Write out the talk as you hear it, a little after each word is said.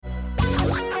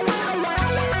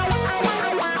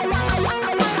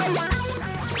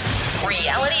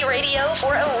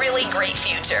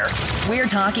future. We're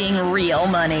talking real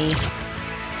money.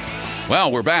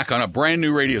 Well, we're back on a brand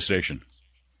new radio station.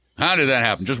 How did that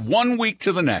happen? Just 1 week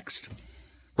to the next.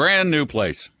 Brand new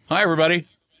place. Hi, everybody.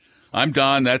 I'm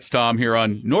Don. That's Tom here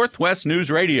on Northwest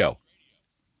News Radio.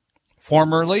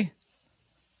 Formerly?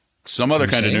 Some other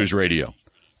kind of news radio.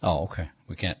 Oh, okay.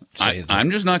 We can't say that.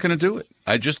 I'm just not going to do it.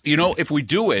 I just, if we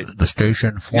do it. The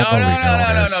station formerly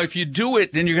No. If you do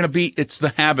it, then you're going to be, it's the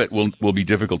habit will be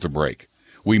difficult to break.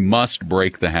 We must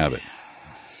break the habit.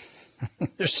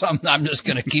 There's something I'm just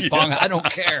going to keep on. I don't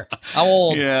care. I'm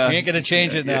old. Yeah. You ain't going to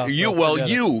change it now. You are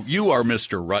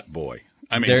Mr. Rut Boy.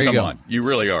 I mean, there you come go. on. You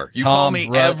really are. You Tom call me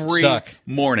Rut every stuck.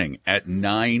 morning at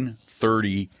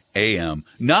 9:30 a.m.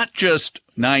 Not just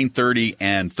 9:30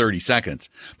 and 30 seconds,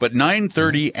 but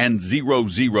 9:30 and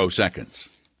 00 seconds.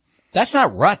 That's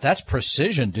not rut. That's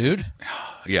precision, dude.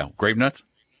 Yeah, grape nuts?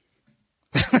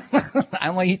 I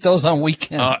only eat those on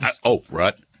weekends.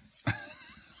 Rut.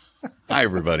 Hi,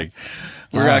 everybody.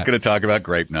 We're not going to talk about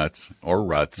grape nuts or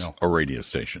ruts or radio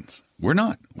stations. We're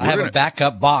not. I have a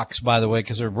backup box, by the way,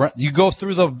 because you go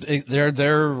through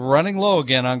they're running low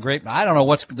again on grape. I don't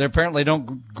know they apparently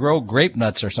don't grow grape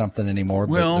nuts or something anymore.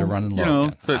 But they're running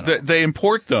low. They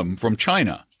import them from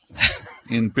China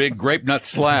in big grape nut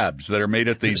slabs that are made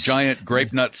at the giant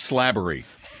grape nut slabbery.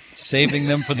 Saving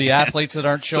them for the athletes that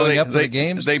aren't showing up for the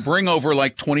games. They bring over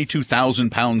like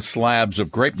 22,000-pound slabs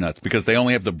of grape nuts because they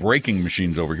only have the breaking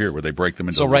machines over here where they break them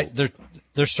into. So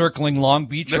they're circling Long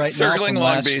Beach right now. Circling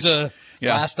Long Beach.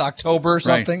 Last October or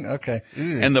something. Right. Okay.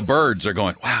 And the birds are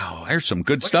going, wow, there's some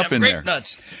good stuff in grape there.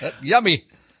 Nuts. Yummy.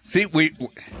 See,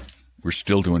 we're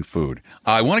still doing food.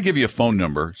 I want to give you a phone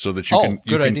number so that you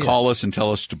can call us and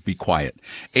tell us to be quiet.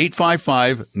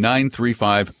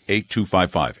 855-935-8255.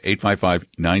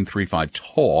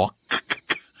 855-935-TALK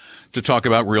to talk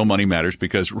about Real Money Matters,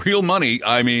 because real money,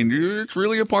 I mean, it's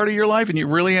really a part of your life and you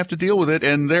really have to deal with it.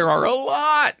 And there are a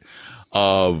lot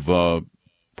of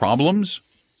problems,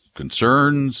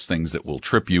 concerns, things that will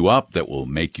trip you up, that will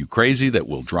make you crazy, that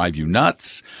will drive you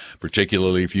nuts,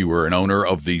 particularly if you were an owner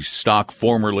of the stock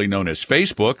formerly known as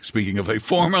Facebook. Speaking of a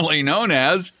formerly known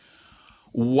as,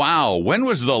 wow, when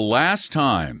was the last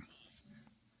time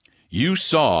you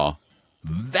saw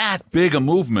that big a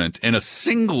movement in a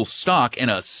single stock in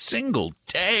a single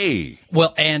day?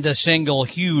 Well, and a single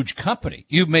huge company.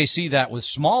 You may see that with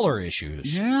smaller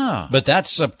issues. Yeah. But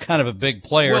that's kind of a big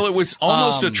player. Well, it was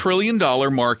almost $1 trillion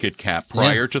market cap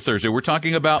prior to Thursday. We're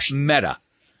talking about Meta.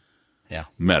 Yeah.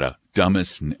 Meta.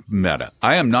 Dumbest Meta.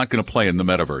 I am not going to play in the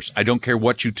metaverse. I don't care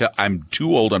what you tell. I'm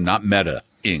too old. I'm not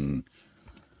meta-ing.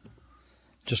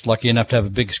 Just lucky enough to have a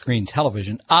big screen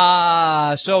television.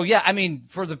 So yeah, I mean,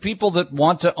 for the people that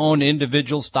want to own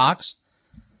individual stocks,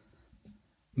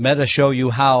 Meta show you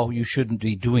how you shouldn't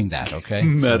be doing that, okay?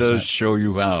 Meta show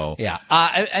you how. Yeah.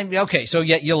 Okay, so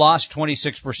you lost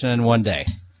 26% in one day.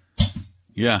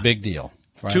 Yeah. Big deal.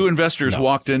 Right? Two investors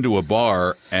walked into a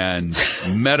bar and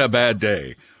met a bad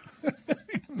day.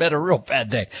 Met a real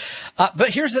bad day.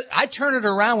 But I turn it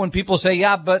around when people say,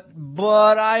 yeah, but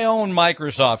I own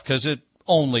Microsoft because it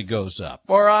only goes up.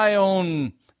 Or I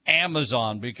own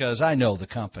Amazon because I know the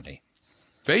company.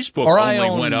 Facebook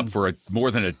only went up for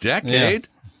more than a decade.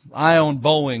 Yeah. I own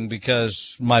Boeing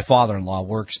because my father-in-law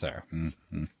works there.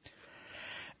 Mm-hmm.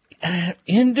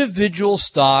 Individual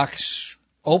stocks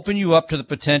open you up to the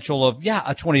potential of,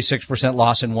 a 26%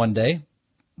 loss in one day.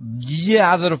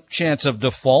 Yeah, the chance of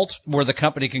default where the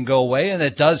company can go away, and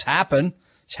it does happen.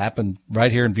 It's happened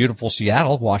right here in beautiful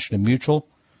Seattle, Washington Mutual,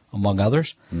 among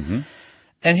others. Mm-hmm.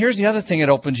 And here's the other thing it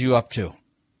opens you up to.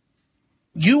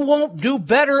 You won't do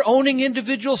better owning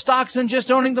individual stocks than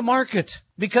just owning the market,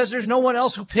 because there's no one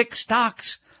else who picks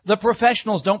stocks. The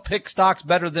professionals don't pick stocks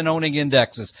better than owning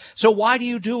indexes. So why do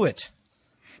you do it?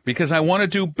 Because I want to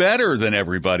do better than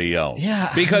everybody else.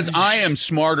 Yeah. Because I am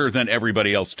smarter than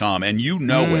everybody else, Tom, and you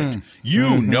know it.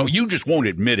 You know, you just won't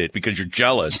admit it because you're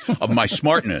jealous of my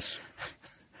smartness.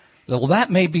 Well, that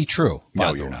may be true.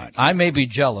 No, you're not. I may be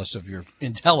jealous of your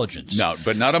intelligence. No,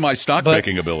 but not of my stock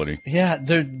picking ability. Yeah,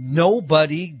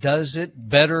 nobody does it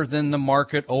better than the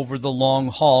market over the long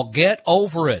haul. Get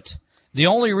over it. The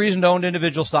only reason to own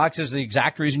individual stocks is the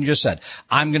exact reason you just said.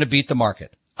 I'm going to beat the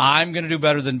market. I'm going to do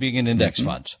better than being in index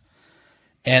funds.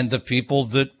 And the people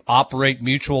that operate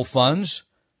mutual funds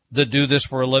that do this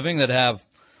for a living, that have,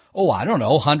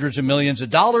 hundreds of millions of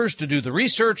dollars to do the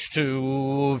research,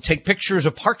 to take pictures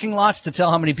of parking lots, to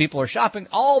tell how many people are shopping,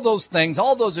 all those things,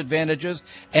 all those advantages,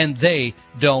 and they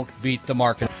don't beat the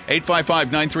market.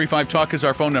 855-935-TALK is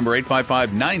our phone number,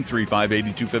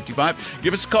 855-935-8255.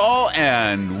 Give us a call,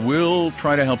 and we'll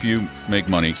try to help you make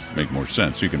money make more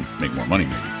sense. You can make more money,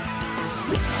 maybe.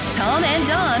 Tom and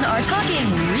Don are talking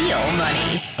real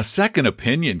money. A second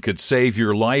opinion could save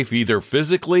your life either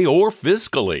physically or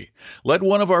fiscally. Let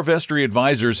one of our Vestory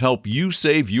advisors help you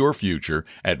save your future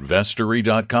at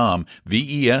Vestory.com,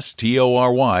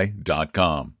 Vestory.com.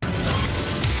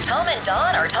 Tom and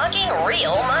Don are talking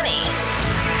real money.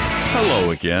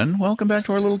 Hello again. Welcome back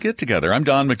to our little get-together. I'm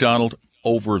Don McDonald.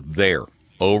 Over there,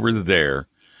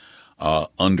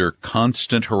 under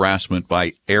constant harassment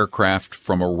by aircraft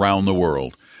from around the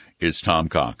world, is Tom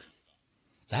Cock.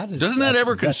 Doesn't that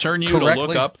ever concern you to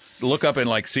look up and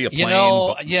like see a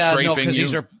plane strafing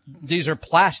you? These are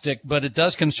plastic, but it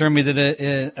does concern me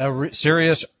that a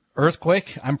serious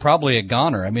earthquake, I'm probably a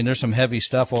goner. I mean, there's some heavy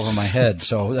stuff over my head,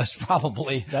 so that's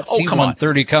probably that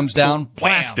C-130 comes down.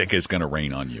 Plastic is going to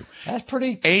rain on you. That's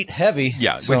pretty heavy.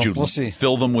 Yeah, so would you we'll see.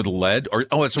 Fill them with lead? Or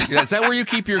is that where you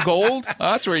keep your gold?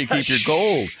 That's where you keep your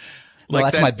gold. Well,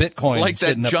 that's my Bitcoin. Like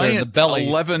that giant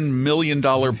 $11 million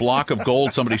block of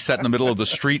gold somebody set in the middle of the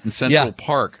street in Central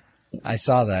Park. I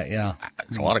saw that, yeah.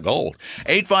 It's a lot of gold.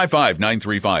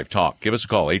 855-935-TALK. Give us a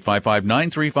call,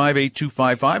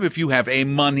 855-935-8255, if you have a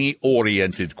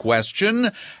money-oriented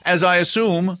question, as I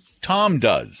assume Tom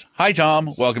does. Hi,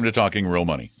 Tom. Welcome to Talking Real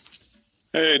Money.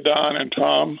 Hey, Don and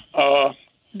Tom.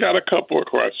 Got a couple of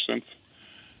questions.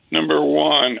 Number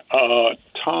one,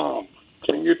 Tom,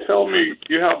 can you tell me,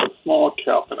 you have a small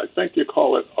cap, and I think you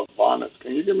call it Avantis.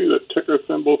 Can you give me the ticker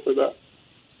symbol for that?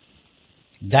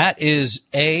 That is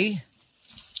A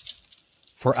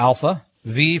for Alpha,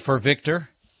 V for Victor,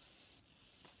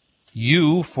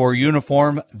 U for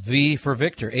Uniform, V for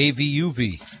Victor,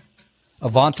 AVUV.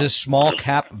 Avantis Small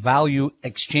Cap Value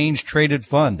Exchange Traded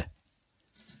Fund.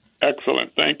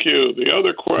 Excellent. Thank you. The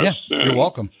other question. Yeah, you're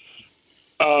welcome.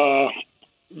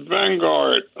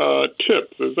 Vanguard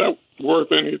tips, is that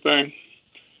worth anything?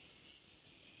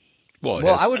 Well,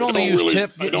 I would only use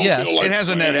tip. Yes, it has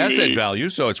a net asset value,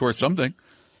 so it's worth something.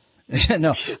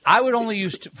 No, I would only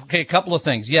use, a couple of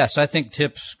things. Yes, I think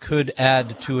tips could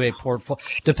add to a portfolio.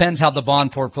 Depends how the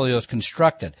bond portfolio is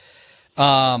constructed.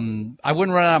 I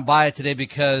wouldn't run out and buy it today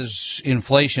because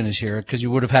inflation is here, because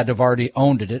you would have had to have already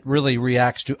owned it. It really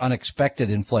reacts to unexpected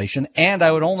inflation. And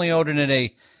I would only own it in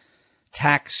a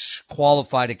tax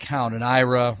qualified account, an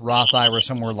IRA, Roth IRA,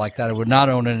 somewhere like that. I would not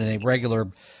own it in a regular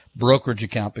brokerage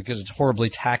account because it's horribly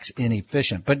tax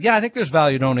inefficient. But yeah, I think there's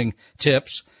value in owning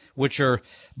tips, which are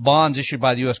bonds issued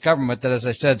by the U.S. government that, as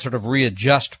I said, sort of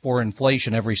readjust for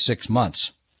inflation every 6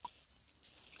 months.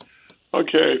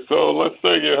 Okay, so let's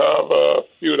say you have a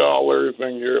few dollars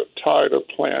and you're tired of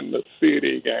playing the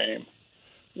CD game.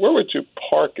 Where would you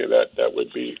park it at that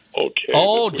would be okay?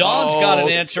 Oh, Don's got an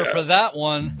answer for that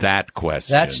one. That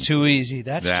question. That's too easy.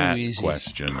 That's too easy.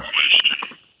 Question.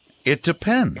 It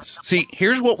depends. See,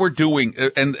 here's what we're doing,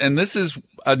 and this is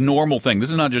a normal thing. This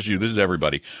is not just you. This is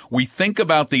everybody. We think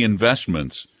about the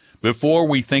investments before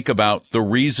we think about the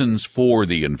reasons for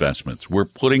the investments. We're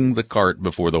putting the cart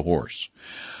before the horse.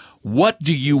 What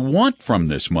do you want from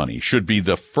this money should be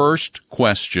the first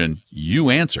question you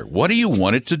answer. What do you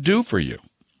want it to do for you?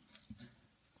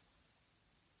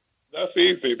 That's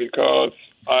easy because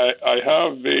I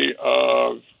have the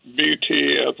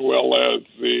VT as well as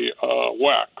the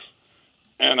WAX.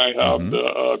 And I have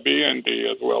the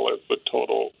BND as well as the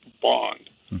total bond.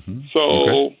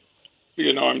 So,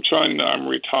 I'm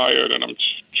retired and I'm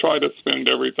trying to spend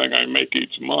everything I make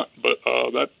each month, but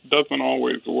that doesn't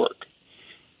always work.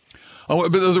 Oh,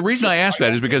 but the reason I ask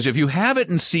that is because if you have it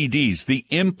in CDs, the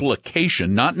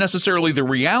implication, not necessarily the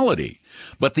reality,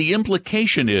 but the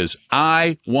implication is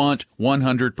I want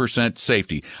 100%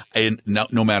 safety. And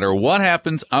no matter what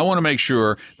happens, I want to make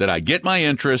sure that I get my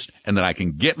interest and that I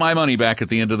can get my money back at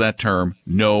the end of that term,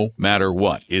 no matter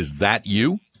what. Is that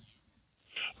you?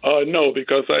 No,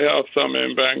 because I have some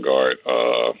in Vanguard,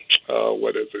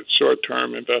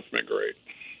 short-term investment grade.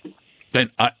 Then,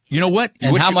 you know what?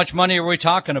 And how much money are we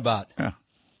talking about? Yeah.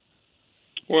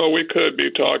 Well, we could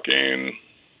be talking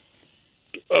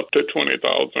up to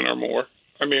 $20,000 or more.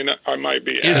 I mean, I might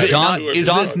be. Is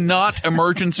this not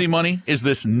emergency money? Is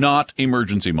this not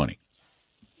emergency money?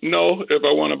 No. If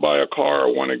I want to buy a car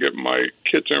or want to get my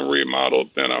kitchen remodeled,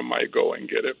 then I might go and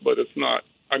get it. But it's not.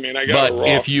 I mean, I got a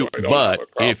Roth.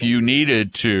 If you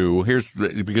needed to,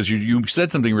 because you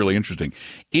said something really interesting.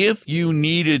 If you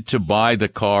needed to buy the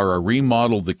car or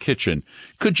remodel the kitchen,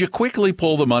 could you quickly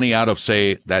pull the money out of,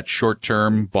 say, that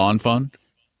short-term bond fund?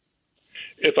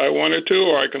 If I wanted to,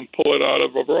 or I can pull it out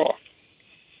of a Roth.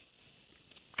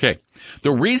 Okay.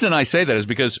 The reason I say that is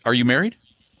because, are you married?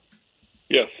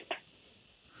 Yes.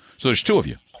 So there's two of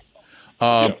you.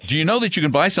 Yes. Do you know that you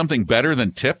can buy something better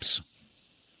than tips?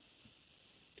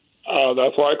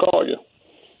 That's why I call you.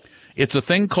 It's a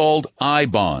thing called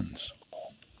I-bonds.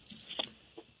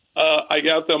 I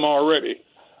got them already.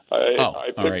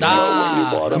 I picked them up when you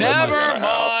bought them. Never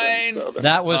mind.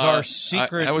 That was our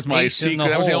secret. That was my secret.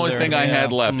 That was the only thing I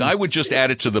had left. I would just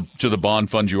add it to the bond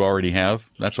fund you already have.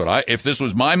 That's what if this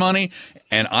was my money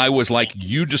and I was like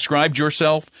you described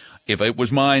yourself, if it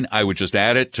was mine, I would just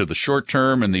add it to the short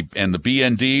term and the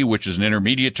BND, which is an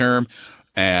intermediate term.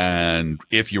 And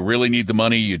if you really need the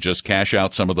money, you just cash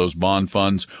out some of those bond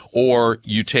funds, or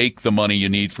you take the money you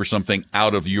need for something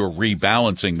out of your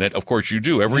rebalancing that, of course, you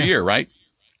do every year, right?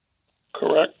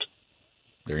 Correct.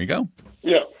 There you go.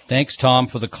 Yeah. Thanks, Tom,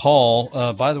 for the call.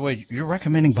 By the way, you're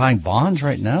recommending buying bonds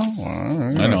right now?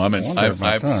 I know. I'm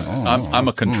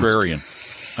a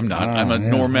contrarian. I'm not. I'm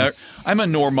a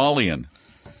normalian.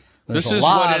 There's this a is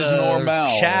lot what is of normal.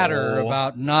 chatter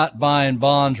about not buying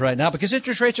bonds right now because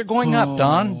interest rates are going up,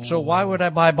 Don. So why would I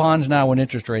buy bonds now when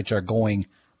interest rates are going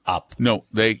up? No,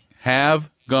 they have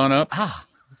gone up.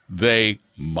 They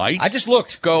might. I just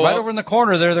looked go right up. over in the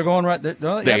corner there. They're going right. They're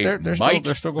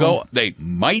still going. They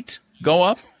might go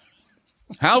up.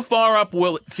 How far up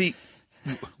will it? See,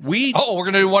 we're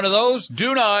going to do one of those.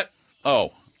 Do not. I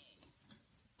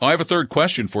have a third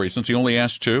question for you since he only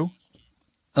asked two.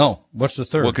 Oh, what's the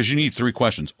third? Well, because you need three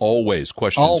questions. Always.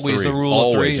 Question Always three. The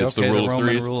rule of three. It's okay, the rule of Roman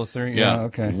three. Rule of three. Yeah,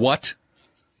 okay. What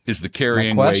is the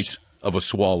carrying weight of a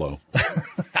swallow?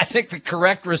 I think the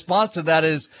correct response to that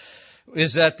is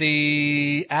that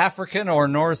the African or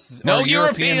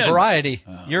European variety?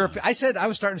 I said I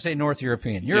was starting to say North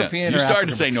European. European. You or started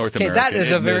African. to say North Okay, American. that is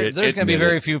there's going to be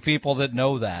very few people that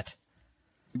know that.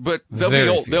 But they'll be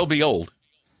old. They'll be old.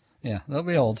 Yeah, they'll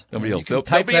be old. They'll be old.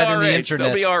 They'll be our age.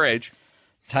 They'll be our age.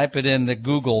 Type it in the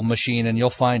Google machine and you'll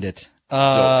find it.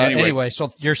 Anyway,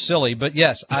 so you're silly, but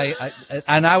yes,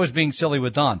 I was being silly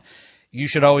with Don. You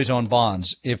should always own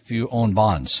bonds if you own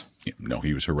bonds. No,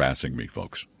 he was harassing me,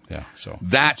 folks. Yeah, so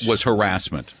that was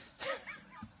harassment.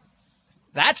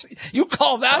 You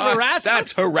call that harassment?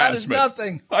 That's harassment. That is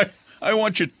nothing. I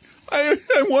want you. I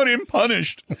want him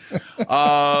punished. What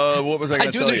was I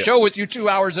going to tell you? I do the show with you 2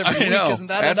 hours every week. Isn't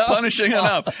that enough? That's punishing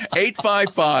enough.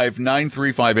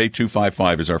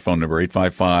 855-935-8255 is our phone number.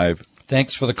 855.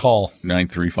 Thanks for the call.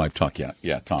 935-TALK.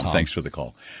 Yeah, Tom. Thanks for the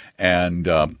call. And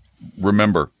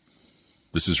remember,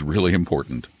 this is really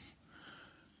important.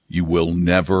 You will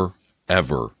never,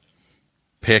 ever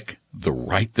pick the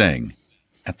right thing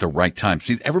at the right time.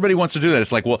 See, everybody wants to do that.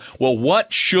 It's like, well,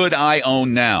 what should I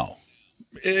own now?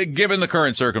 Given the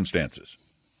current circumstances.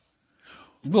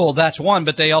 Well, that's one,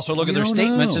 but they also look at their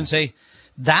statements and say,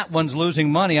 that one's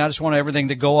losing money. I just want everything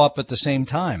to go up at the same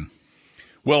time.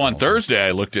 Well, on Thursday,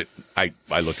 I looked at my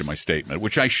statement,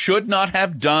 which I should not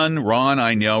have done. Ron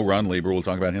Lieber, we'll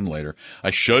talk about him later.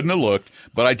 I shouldn't have looked,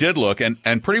 but I did look,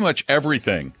 and pretty much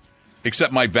everything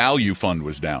except my value fund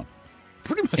was down.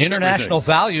 Pretty much International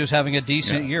everything. Value is having a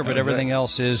decent year, but everything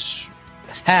else has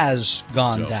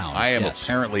gone down. I am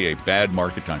apparently a bad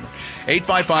market timer.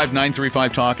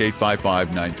 855-935-TALK,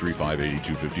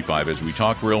 855-935-8255 as we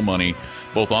talk real money,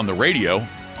 both on the radio,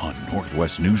 on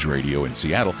Northwest News Radio in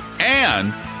Seattle,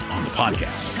 and on the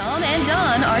podcast. Tom and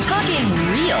Don are talking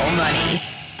real money.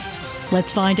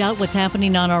 Let's find out what's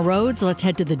happening on our roads. Let's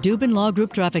head to the Dubin Law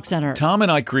Group Traffic Center. Tom and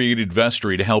I created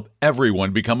Vestory to help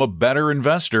everyone become a better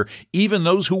investor, even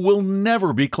those who will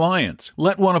never be clients.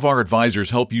 Let one of our advisors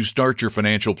help you start your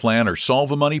financial plan or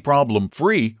solve a money problem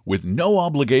free with no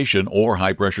obligation or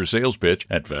high-pressure sales pitch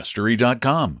at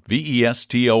Vestory.com.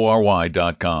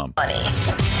 Vestory.com.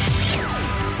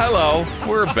 Hello,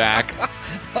 we're back.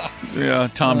 Yeah,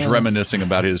 Tom's reminiscing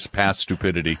about his past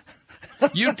stupidity.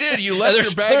 You did. You left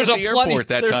your bag at the airport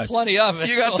that time. There's plenty of it.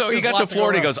 He got to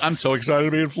Florida. He goes, I'm so excited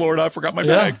to be in Florida. I forgot my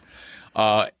bag.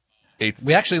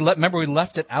 We actually we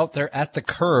left it out there at the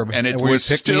curb. And it was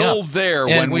still there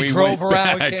when we drove went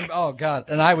around. back. We came, oh, God.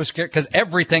 And I was scared because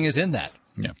everything is in that.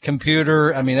 Yeah.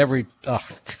 Computer, every...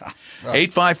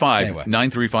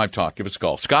 855-935-TALK. Give us a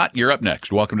call. Scott, you're up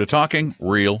next. Welcome to Talking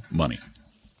Real Money.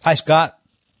 Hi, Scott.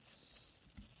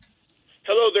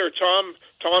 Hello there, Tom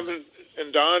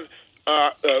and Don.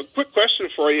 A quick question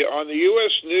for you. On the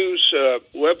U.S. News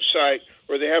website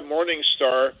where they have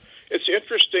Morningstar, it's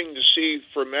interesting to see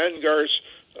for Vanguard's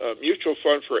mutual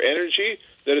fund for energy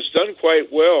that it's done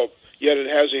quite well, yet it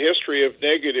has a history of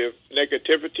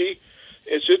negativity.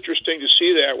 It's interesting to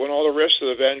see that when all the rest of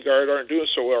the Vanguard aren't doing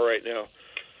so well right now.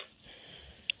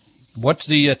 What's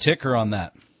the ticker on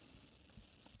that?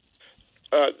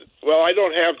 Well, I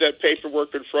don't have that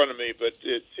paperwork in front of me, but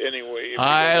anyway.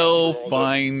 I'll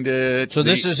find it. So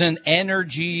this is an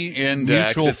energy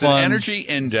index. Mutual It's fund. an energy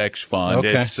index fund.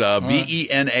 Okay. It's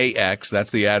VENAX.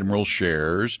 That's the Admiral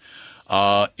shares.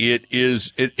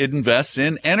 It invests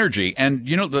in energy. And,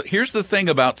 here's the thing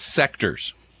about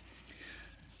sectors.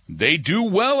 They do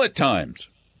well at times.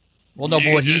 Well, no,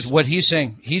 but what he's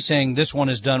saying this one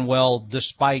has done well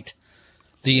despite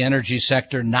the energy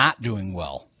sector not doing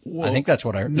well. I think that's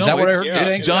what I heard. Is that what I heard you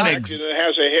saying? It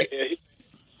has a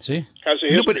history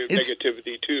of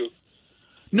negativity, too.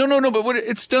 No, but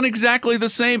it's done exactly the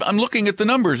same. I'm looking at the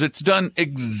numbers. It's done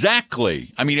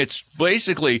exactly. I mean, it's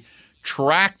basically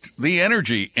tracked the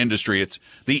energy industry. It's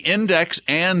the index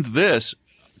and this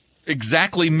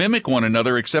exactly mimic one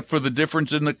another, except for the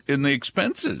difference in the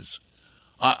expenses.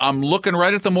 I'm looking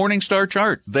right at the Morningstar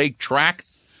chart. They track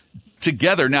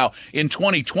together. Now, in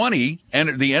 2020,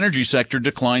 the energy sector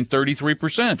declined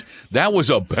 33%. That was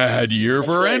a bad year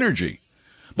for energy.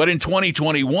 But in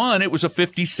 2021, it was a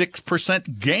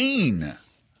 56% gain.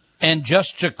 And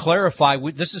just to clarify,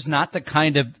 this is not the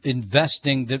kind of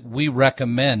investing that we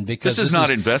recommend, because this is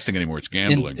not investing anymore. It's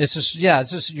gambling.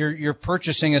 You're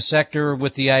purchasing a sector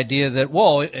with the idea that,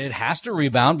 it has to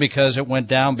rebound because it went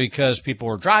down because people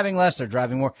were driving less, they're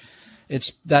driving more.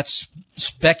 That's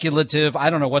speculative. I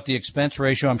don't know what the expense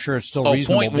ratio. I'm sure it's still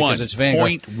reasonable because it's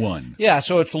Vanguard. 0.1. Yeah,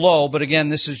 so it's low. But again,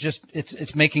 this is just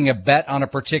it's making a bet on a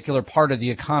particular part of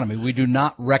the economy. We do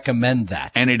not recommend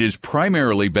that. And it is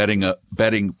primarily betting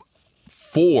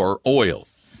for oil,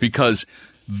 because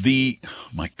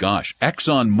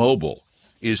ExxonMobil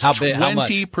is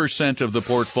 20% of the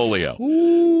portfolio.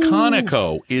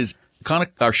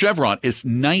 Chevron is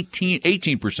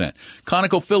 18%.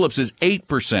 ConocoPhillips is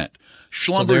 8%.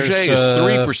 Schlumberger is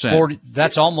 3%.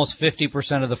 That's almost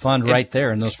 50% of the fund right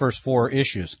there in those first four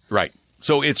issues. Right.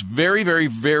 So it's very, very,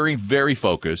 very, very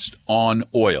focused on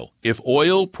oil. If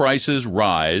oil prices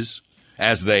rise,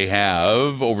 as they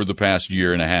have over the past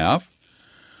year and a half,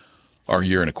 or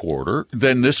year and a quarter,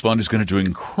 then this fund is going to do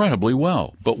incredibly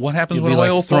well. But what happens when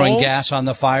oil throwing falls? Gas on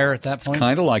the fire at that point?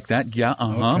 Kind of like that, yeah.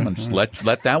 Okay. Just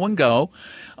let that one go.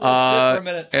 Sit for a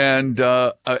minute. And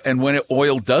when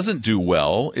oil doesn't do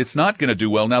well, it's not going to do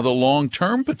well. Now, the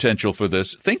long-term potential for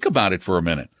this, think about it for a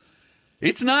minute.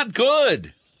 It's not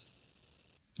good.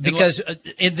 Because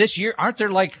in this year, aren't there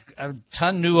like a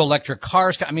ton new electric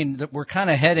cars? I mean, we're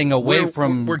kind of heading away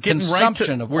from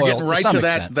consumption of oil. We're getting right to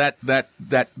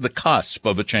the cusp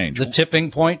of a change. The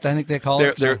tipping point, I think they call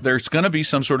it. There's going to be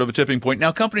some sort of a tipping point.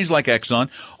 Now, companies like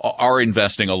Exxon are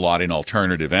investing a lot in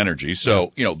alternative energy,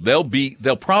 so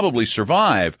they'll probably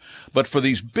survive. But for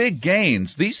these big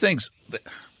gains, these things.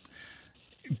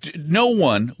 No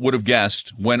one would have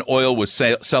guessed when oil was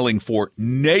selling for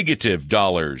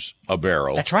 $- a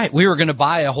barrel. That's right. We were going to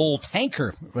buy a whole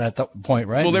tanker at that point,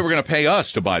 right? Well, they were going to pay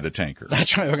us to buy the tanker.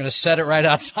 That's right. We're going to set it right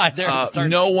outside there.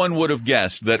 No one would have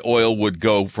guessed that oil would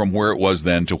go from where it was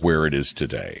then to where it is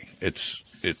today.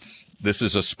 This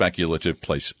is a speculative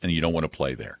place, and you don't want to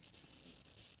play there.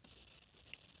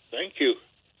 Thank you.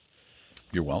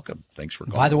 You're welcome. Thanks for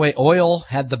calling. By the way, oil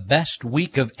had the best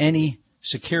week of any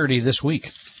security this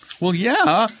week. Well,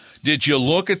 yeah. Did you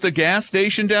look at the gas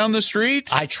station down the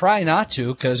street? I try not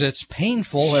to because it's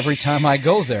painful every time I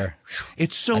go there.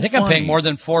 It's so I think funny. I'm paying more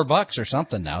than $4 or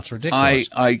something now. It's ridiculous.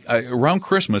 I around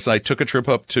Christmas, I took a trip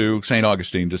up to St.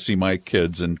 Augustine to see my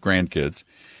kids and grandkids,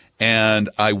 and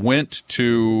I went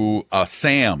to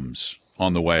Sam's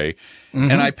on the way,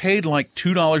 and I paid like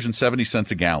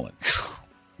 $2.70 a gallon.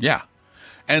 Yeah.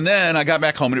 And then I got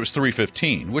back home and it was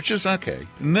 $3.15, which is okay.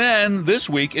 And then this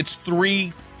week it's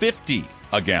 $3.50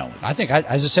 a gallon. I think I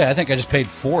just paid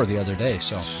 $4 the other day.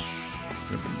 So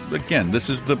again, this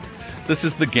is the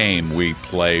game we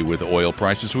play with oil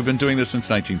prices. We've been doing this since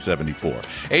 1974.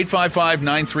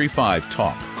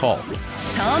 855-935-TALK. Call.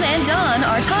 Tom and Don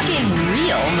are talking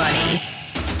real money.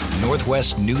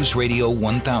 Northwest News Radio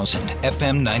 1000,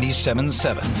 FM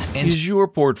 97.7. Is your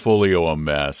portfolio a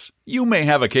mess? You may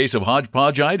have a case of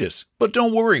hodgepodgeitis, but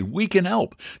don't worry, we can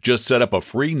help. Just set up a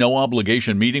free,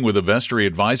 no-obligation meeting with a Vestory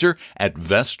advisor at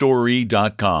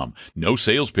Vestory.com. No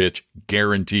sales pitch,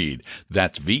 guaranteed.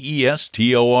 That's Vestory.com.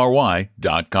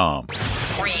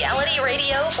 Reality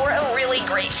radio for a really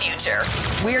great future.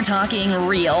 We're talking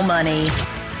real money.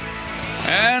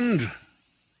 And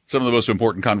some of the most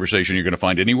important conversation you're going to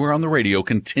find anywhere on the radio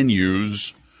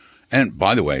continues. And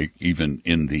by the way, even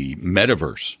in the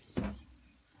metaverse.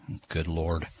 Good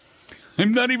Lord.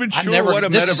 I'm not even sure what a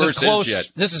metaverse is yet.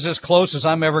 This is as close as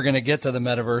I'm ever going to get to the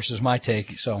metaverse is my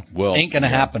take. So ain't going to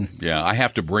happen. Yeah, I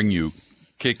have to bring you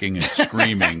kicking and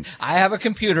screaming. I have a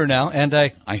computer now, and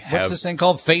what's this thing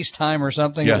called? FaceTime or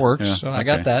something? Yeah, it works. yeah, so I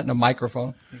got that and a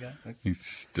microphone. He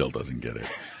still doesn't get it.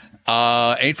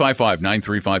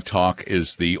 855-935-TALK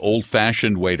is the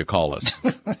old-fashioned way to call us.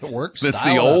 It works. That's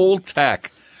the old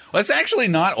tech. Well, it's actually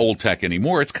not old tech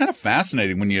anymore. It's kind of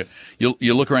fascinating when you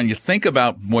look around. You think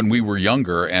about when we were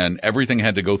younger and everything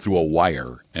had to go through a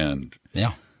wire. And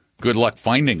Yeah. good luck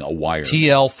finding a wire.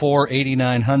 TL4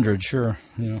 8900, sure.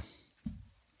 Yeah.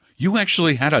 You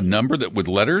actually had a number that with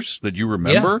letters that you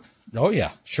remember? Yeah. Oh,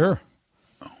 yeah, sure.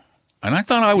 And I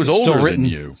thought I was It's still older written-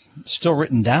 than you. Still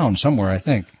written down somewhere, I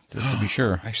think, just to be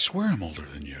sure. I swear I'm older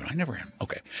than you. I never am.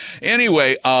 Okay.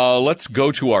 Anyway, let's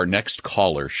go to our next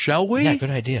caller, shall we? Yeah,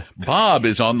 good idea. Bob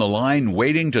is on the line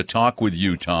waiting to talk with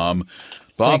you, Tom.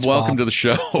 Bob, Thanks, welcome Bob. to the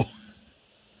show.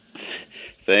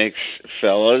 Thanks,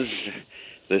 fellas.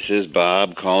 This is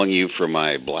Bob calling you from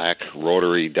my black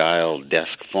rotary dial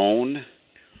desk phone.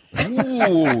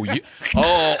 Ooh.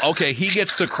 Okay. He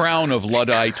gets the crown of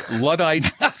Luddite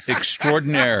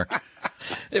extraordinaire.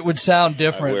 It would sound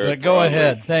different, wear but it go proudly.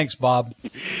 ahead. Thanks, Bob.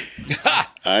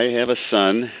 I have a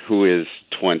son who is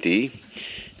 20,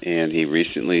 and he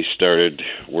recently started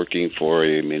working for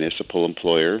a municipal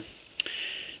employer.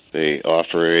 They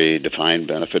offer a defined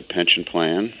benefit pension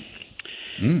plan,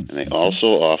 and they also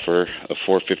offer a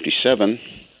 457,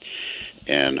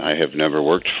 and I have never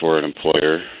worked for an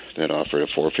employer that offered a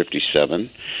 457,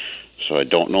 so I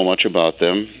don't know much about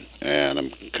them, and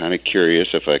I'm kind of curious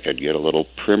if I could get a little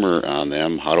primer on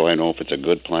them. How do I know if it's a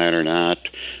good plan or not?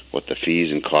 What the fees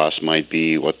and costs might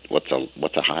be? What's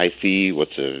a high fee?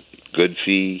 What's a good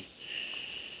fee?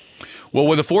 Well,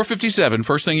 with a 457,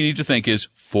 first thing you need to think is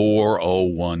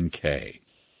 401k.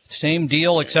 Same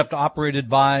deal, except operated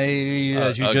by,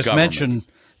 as you just government. mentioned,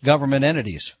 government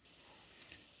entities.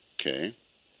 Okay.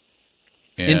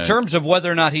 In And- terms of whether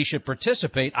or not he should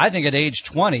participate, I think at age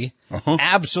 20,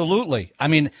 absolutely. I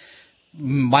mean,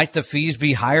 might the fees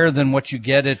be higher than what you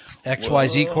get at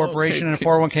XYZ Corporation in a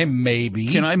 401k? Maybe.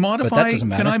 Can I modify? But that doesn't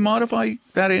matter. Can I modify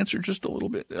that answer just a little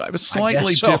bit? I have a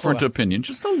slightly so. different opinion,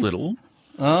 just a little.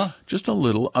 Just a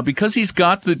little, because he's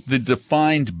got the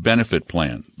defined benefit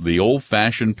plan, the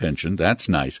old-fashioned pension. That's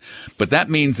nice, but that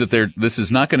means that this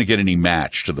is not going to get any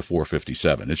match to the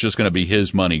 457. It's just going to be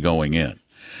his money going in,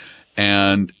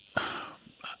 and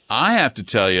I have to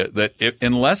tell you that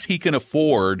unless he can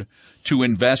afford to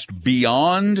invest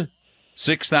beyond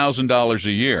 $6,000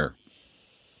 a year,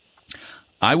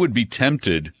 I would be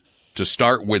tempted to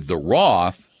start with the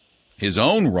Roth, his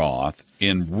own Roth,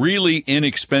 in really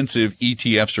inexpensive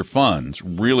ETFs or funds,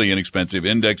 really inexpensive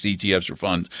index ETFs or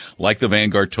funds, like the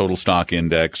Vanguard Total Stock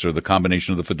Index or the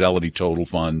combination of the Fidelity Total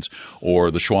Funds or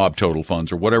the Schwab Total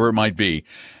Funds or whatever it might be,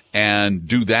 and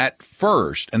do that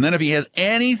first. And then if he has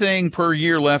anything per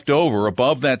year left over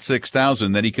above that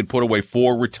 6,000 that he can put away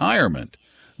for retirement,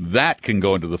 that can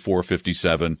go into the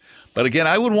 457. But again,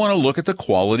 I would want to look at the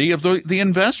quality of the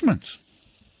investments.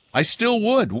 I still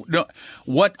would. No,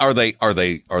 what are they? Are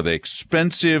they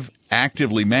expensive,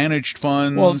 actively managed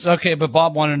funds? Well, okay, but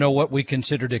Bob wanted to know what we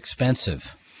considered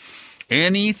expensive.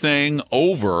 Anything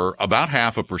over about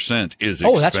 0.5% is expensive.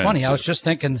 Oh, that's funny. I was just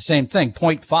thinking the same thing.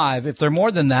 0.5. If they're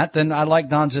more than that, then I like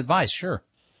Don's advice. Sure.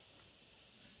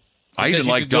 I even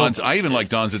like Don's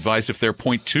advice if they're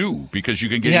 0.2, because you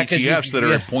can get ETFs that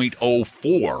are at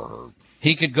 0.04.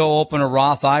 He could go open a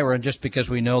Roth IRA, and just because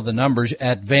we know the numbers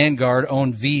at Vanguard,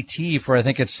 own VT for, I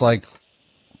think it's like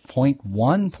 0.1,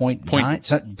 0.9,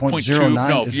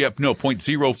 0.09. No,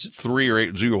 0.03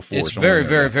 or 0.04. It's very,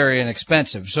 very, very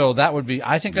inexpensive. So that would be,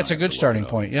 I think that's a good starting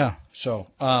point. Yeah. So,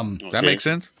 that makes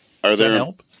sense? Does that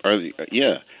help?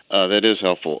 That is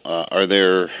helpful.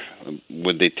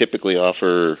 Would they typically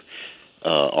offer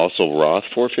also Roth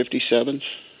 457s?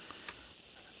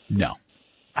 No.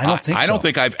 I don't think so. I don't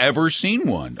think I've ever seen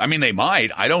one. I mean, they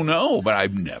might. I don't know, but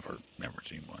I've never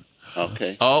seen one.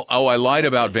 Okay. Oh, I lied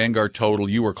about Vanguard Total.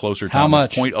 You were closer to How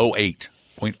much? 0.08.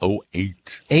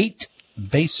 0.08. 8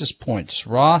 basis points.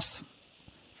 Roth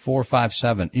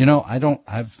 457.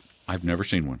 I've never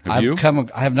seen one. Have you?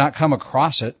 I have not come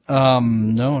across it.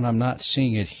 No, and I'm not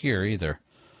seeing it here either.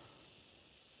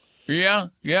 Yeah.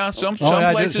 Some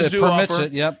yeah, places it do permits offer.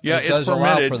 it, yep. Yeah, It it's does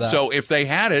allow permitted. for that. So if they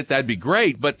had it, that'd be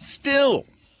great. But still,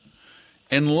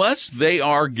 unless they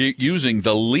are using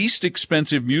the least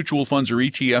expensive mutual funds or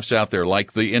ETFs out there,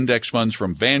 like the index funds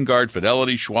from Vanguard,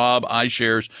 Fidelity, Schwab,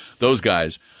 iShares, those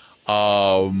guys,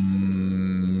 I'd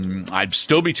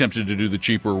still be tempted to do the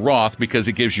cheaper Roth because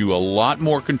it gives you a lot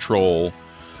more control,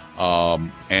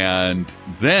 and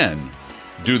then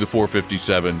do the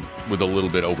 457 with a little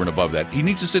bit over and above that. He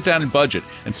needs to sit down and budget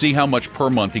and see how much per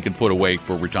month he can put away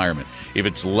for retirement. If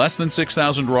it's less than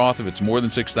 6,000 Roth, if it's more than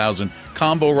 6,000,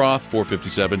 combo Roth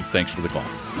 457. Thanks for the call.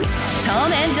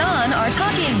 Tom and Don are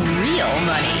talking real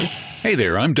money. Hey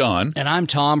there, I'm Don. And I'm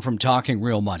Tom from Talking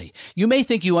Real Money. You may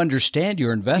think you understand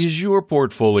your investment. Is your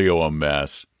portfolio a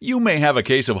mess? You may have a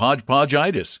case of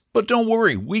hodgepodgeitis, but don't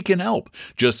worry, we can help.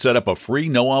 Just set up a free,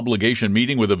 no-obligation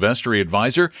meeting with a Vestory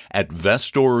advisor at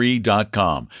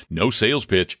Vestory.com. No sales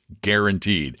pitch,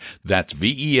 guaranteed. That's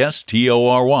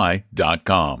Vestory.com.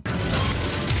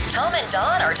 Tom and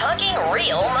Don are talking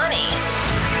real money.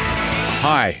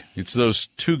 Hi, it's those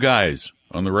two guys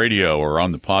on the radio or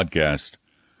on the podcast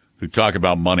who talk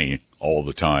about money all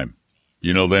the time.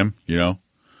 You know them? You know?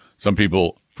 Some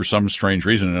people, for some strange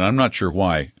reason, and I'm not sure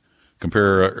why,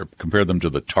 compare them to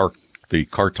the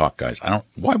car talk guys.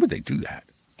 Why would they do that?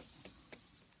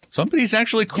 Somebody's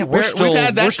actually we're still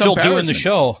doing the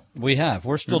show.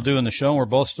 We're still doing the show, and we're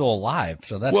both still alive.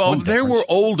 So that's they were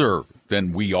older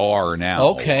than we are now.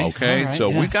 Okay. All right. So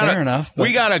we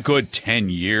got a good 10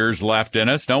 years left in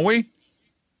us, don't we?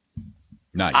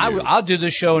 Not you. I'll do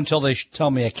this show until they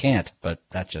tell me I can't, but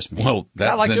that's just me. Well,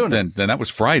 then that was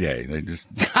Friday. They just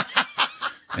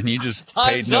and you just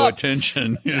paid no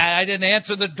attention. I didn't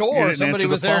answer the door. Somebody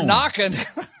was there knocking.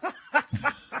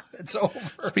 It's over.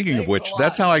 Speaking of which,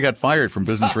 that's how I got fired from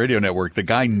Business Radio Network. The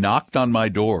guy knocked on my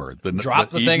door.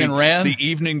 Dropped the thing and ran? The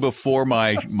evening before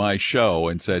my show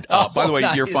and said, by the way,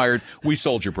 you're fired. We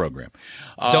sold your program.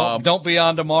 Don't be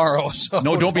on tomorrow. So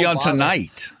no, don't be on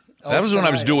tonight. That was when I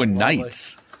was doing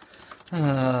nights.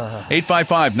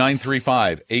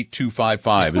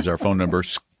 855-935-8255 is our phone number.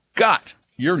 Scott,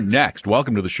 you're next.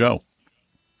 Welcome to the show.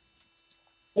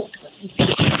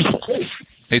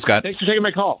 Hey, Scott. Thanks for taking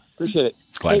my call. Appreciate it.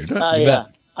 Glad you're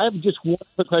I have just one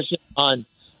quick question on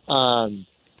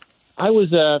I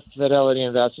was a Fidelity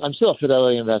investment. I'm still a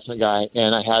Fidelity investment guy,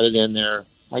 and I had it in there.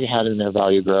 I had it in their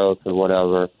value growth or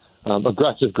whatever,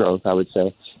 aggressive growth, I would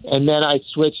say. And then I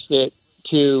switched it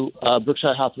to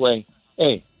Berkshire Hathaway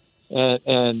A.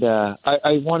 And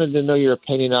I wanted to know your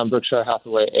opinion on Berkshire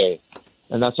Hathaway A.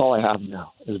 And that's all I have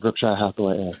now is Berkshire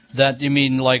Hathaway A. That you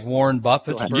mean like Warren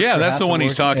Buffett's Berkshire Yeah, that's Hathaway? The one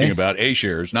he's talking about. A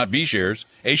shares, not B shares.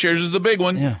 A shares is the big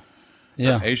one.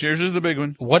 Yeah. A shares is the big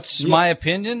one. What's my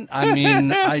opinion? I mean,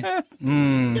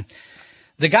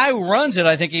 the guy who runs it,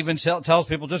 I think, even tells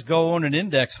people just go own an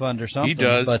index fund or something. He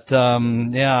does. But,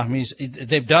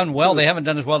 they've done well. They haven't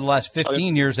done as well the last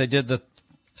 15 years. They did the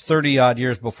 30-odd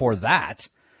years before that.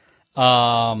 It's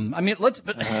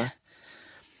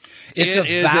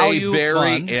a value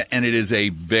fund. And it is a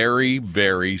very,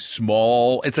 very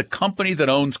small. It's a company that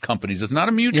owns companies. It's not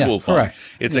a mutual fund. Correct.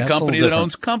 It's a company that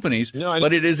owns companies,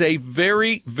 but it is a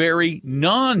very, very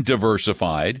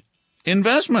non-diversified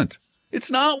investment. It's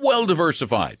not well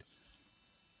diversified.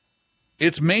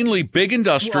 It's mainly big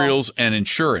industrials and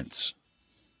insurance.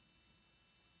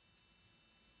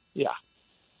 Yeah.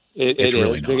 It is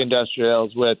really big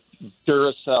industrials with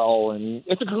Duracell, and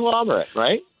it's a conglomerate,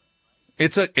 right?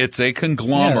 It's a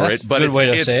conglomerate, but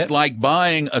it's like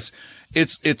buying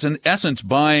it's in essence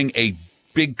buying a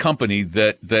big company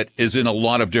that is in a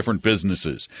lot of different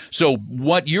businesses. So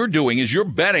what you're doing is you're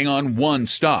betting on one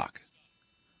stock.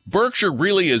 Berkshire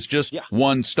really is just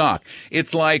one stock.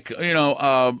 It's like,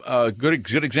 a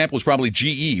good example is probably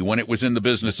GE when it was in the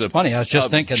business of funny, I was just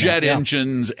thinking jet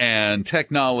engines and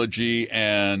technology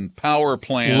and power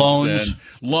plants and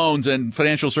loans and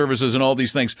financial services and all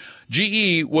these things.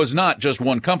 GE was not just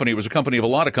one company. It was a company of a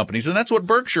lot of companies. And that's what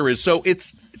Berkshire is. So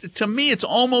to me, it's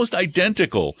almost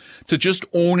identical to just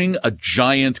owning a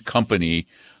giant company,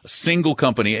 a single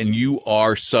company, and you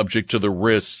are subject to the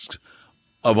risks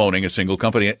of owning a single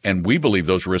company, and we believe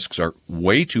those risks are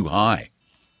way too high.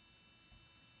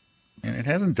 And it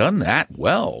hasn't done that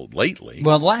well lately.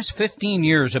 Well, the last 15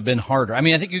 years have been harder. I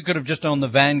mean, I think you could have just owned the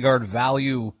Vanguard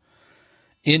Value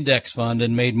Index Fund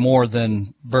and made more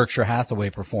than Berkshire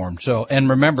Hathaway performed. So, and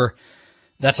remember,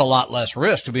 that's a lot less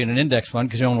risk to be in an index fund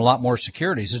because you own a lot more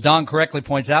securities. As Don correctly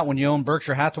points out, when you own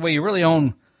Berkshire Hathaway, you really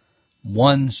own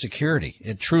one security.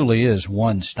 It truly is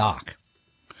one stock.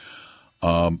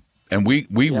 And we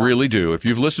really do. If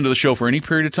you've listened to the show for any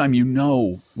period of time,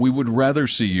 we would rather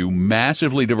see you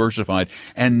massively diversified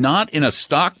and not in a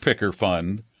stock picker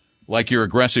fund like your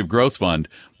aggressive growth fund,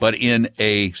 but in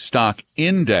a stock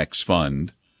index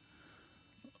fund.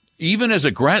 Even as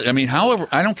aggressive, however,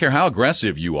 I don't care how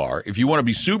aggressive you are. If you want to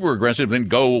be super aggressive, then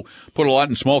go put a lot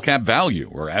in small cap value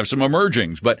or have some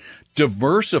emergings, but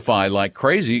diversify like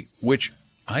crazy, which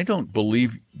I don't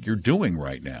believe you're doing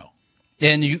right now.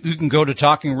 And you can go to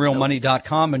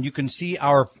talkingrealmoney.com and you can see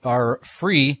our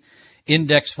free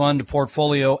index fund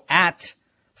portfolio at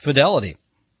Fidelity.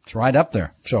 It's right up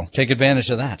there. So take advantage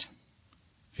of that.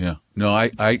 Yeah. No,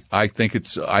 I think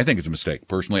it's a mistake.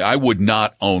 Personally, I would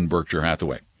not own Berkshire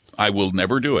Hathaway. I will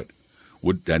never do it.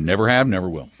 I never have, never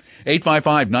will.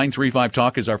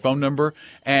 855-935-TALK is our phone number.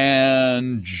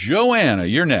 And Joanna,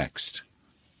 you're next.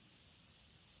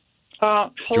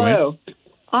 Hello. Joanne?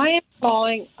 I am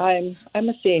calling. I'm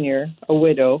a senior, a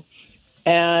widow,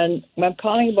 and I'm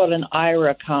calling about an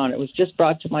IRA account. It was just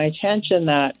brought to my attention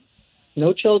that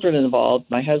no children involved.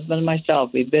 My husband and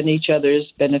myself, we've been each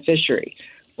other's beneficiary.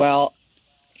 Well,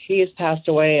 he has passed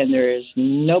away, and there is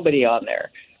nobody on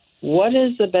there. What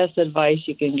is the best advice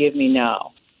you can give me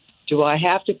now? Do I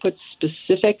have to put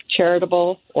specific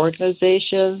charitable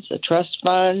organizations, a trust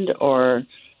fund, or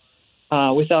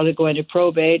without it going to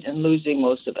probate and losing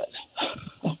most of it?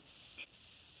 Do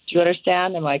you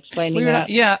understand? Am I explaining that?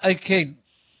 Yeah, okay.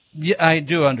 Yeah, I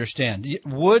do understand.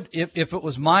 If it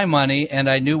was my money and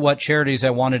I knew what charities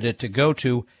I wanted it to go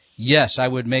to, yes, I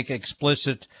would make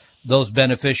explicit those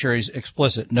beneficiaries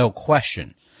explicit, no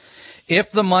question.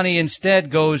 If the money instead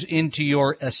goes into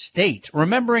your estate,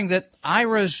 remembering that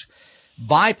IRAs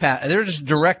bypass, there's a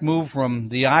direct move from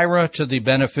the IRA to the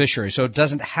beneficiary, so it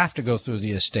doesn't have to go through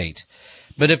the estate.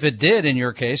 But if it did in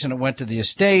your case and it went to the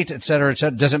estate, et cetera,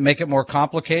 does it make it more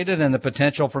complicated and the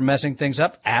potential for messing things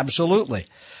up? Absolutely.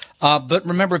 But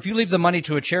remember, if you leave the money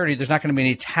to a charity, there's not going to be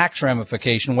any tax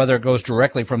ramification, whether it goes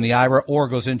directly from the IRA or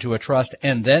goes into a trust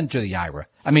and then to the IRA.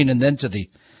 And then to the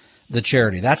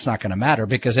charity. That's not going to matter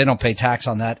because they don't pay tax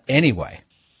on that anyway.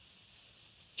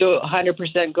 So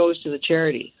 100% goes to the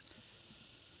charity.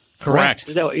 Correct.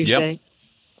 Is that what you're saying?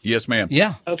 Yes, ma'am.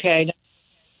 Yeah. Okay. Now,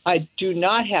 I do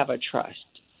not have a trust.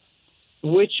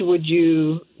 Which would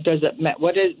you? What does that mean?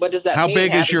 How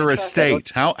big is your trust?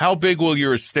 estate? How big will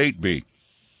your estate be?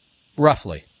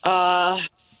 Roughly. My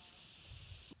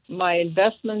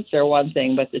investments are one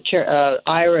thing, but the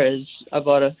IRA is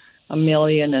about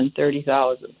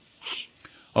 $1,030,000.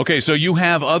 Okay, so you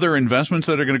have other investments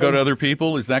that are going to go to other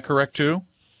people. Is that correct too?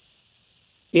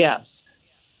 Yes.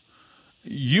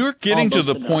 You're getting to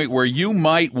the point where you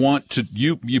might want to.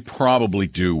 You probably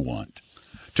do want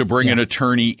to bring an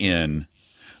attorney in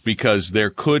because there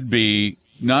could be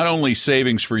not only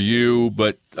savings for you,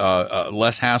 but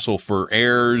less hassle for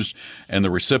heirs and the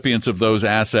recipients of those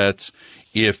assets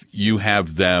if you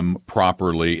have them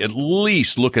properly. At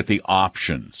least look at the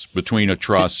options between a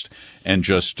trust and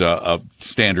just a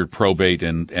standard probate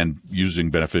and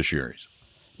using beneficiaries.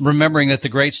 Remembering that the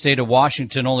great state of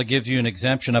Washington only gives you an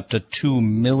exemption up to $2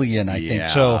 million, I think.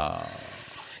 So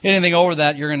anything over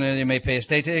that, you may pay a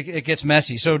state. It gets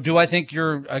messy. So do I think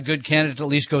you're a good candidate to at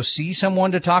least go see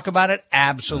someone to talk about it?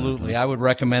 Absolutely. I would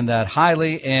recommend that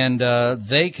highly. And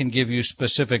they can give you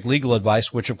specific legal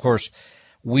advice, which, of course,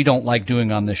 we don't like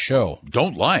doing on this show.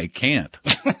 Can't.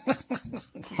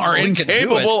 Are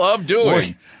incapable of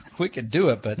doing. We could do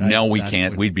it, but no, we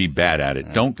can't. We'd be bad at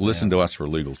it. Don't listen to us for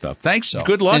legal stuff. Thanks. So,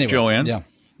 good luck, anyway, Joanne.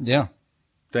 Yeah.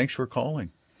 Thanks for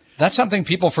calling. That's something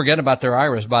people forget about their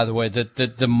IRAs, by the way,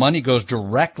 that the money goes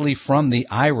directly from the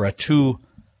IRA to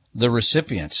the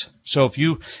recipients. So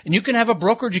you can have a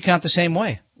brokerage account the same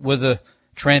way with a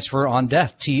transfer on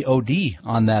death, TOD,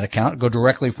 on that account, go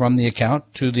directly from the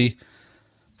account to the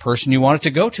person you want it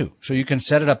to go to. So you can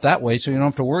set it up that way so you don't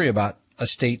have to worry about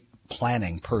estate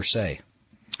planning per se.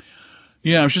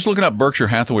 Yeah, I was just looking up Berkshire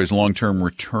Hathaway's long-term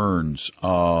returns.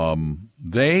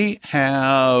 They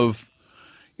have,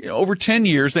 over 10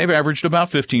 years, they've averaged about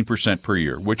 15% per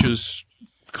year, which is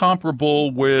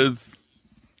comparable with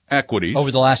equities.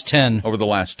 Over the last 10.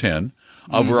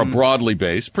 Over a broadly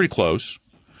based, pretty close.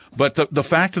 But the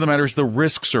fact of the matter is the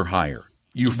risks are higher.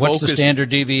 What's the standard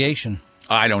deviation?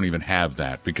 I don't even have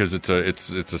that because it's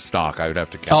a stock. I would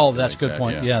have to calculate. Oh, that's a good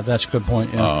point. Yeah, that's a good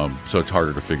point. Yeah. So it's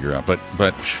harder to figure out. But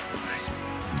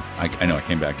I know I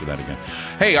came back to that again.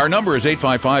 Hey, our number is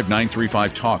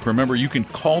 855-935-TALK. Remember, you can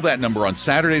call that number on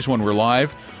Saturdays when we're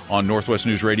live on Northwest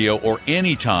News Radio or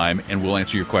anytime, and we'll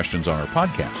answer your questions on our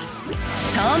podcast.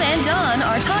 Tom and Don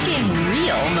are talking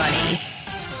real money.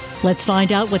 Let's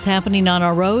find out what's happening on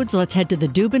our roads. Let's head to the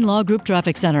Dubin Law Group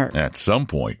Traffic Center. At some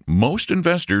point, most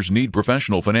investors need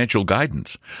professional financial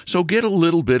guidance. So get a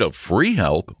little bit of free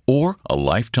help or a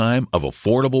lifetime of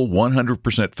affordable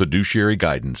 100% fiduciary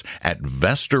guidance at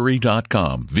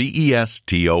vestory.com,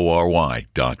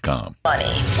 VESTORY.com. Money.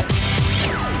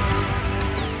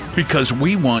 Because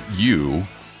we want you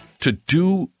to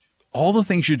do all the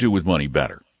things you do with money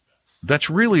better.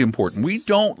 That's really important. We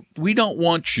don't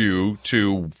want you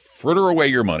to fritter away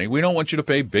your money. We don't want you to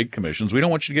pay big commissions. We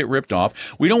don't want you to get ripped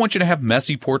off. We don't want you to have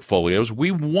messy portfolios. We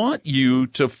want you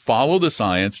to follow the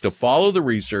science, to follow the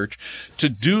research, to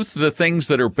do the things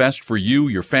that are best for you,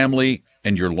 your family,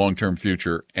 and your long-term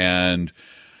future. And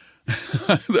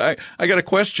I got a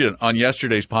question on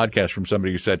yesterday's podcast from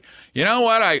somebody who said, you know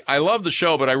what, I love the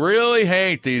show, but I really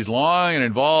hate these long and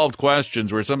involved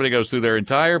questions where somebody goes through their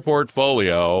entire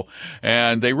portfolio,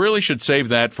 and they really should save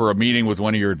that for a meeting with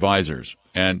one of your advisors.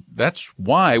 And that's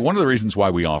why, one of the reasons why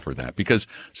we offer that, because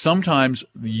sometimes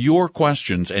your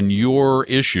questions and your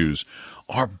issues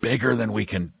are bigger than we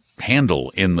can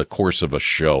handle in the course of a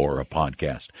show or a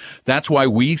podcast. That's why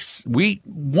we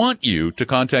want you to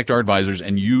contact our advisors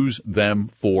and use them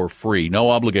for free. No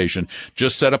obligation.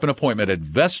 Just set up an appointment at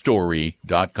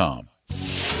Vestory.com.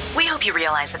 We hope you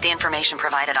realize that the information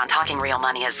provided on Talking Real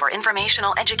Money is for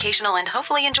informational, educational, and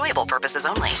hopefully enjoyable purposes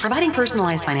only. Providing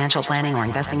personalized financial planning or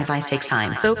investing advice takes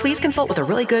time, so please consult with a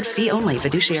really good fee-only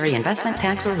fiduciary investment,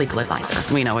 tax, or legal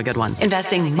advisor. We know a good one.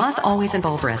 Investing must always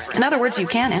involve risk. In other words, you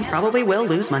can and probably will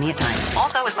lose money at times.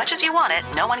 Also, as much as you want it,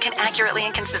 no one can accurately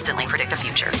and consistently predict the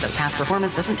future. So past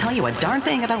performance doesn't tell you a darn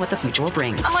thing about what the future will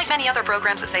bring. Unlike many other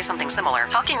programs that say something similar,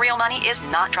 Talking Real Money is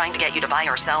not trying to get you to buy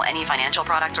or sell any financial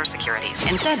products or securities.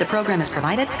 Instead, the program is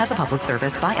provided as a public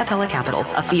service by Apella Capital,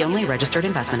 a fee-only registered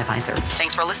investment advisor.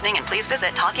 Thanks for listening, and please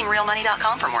visit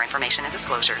TalkingRealMoney.com for more information and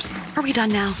disclosures. Are we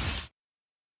done now?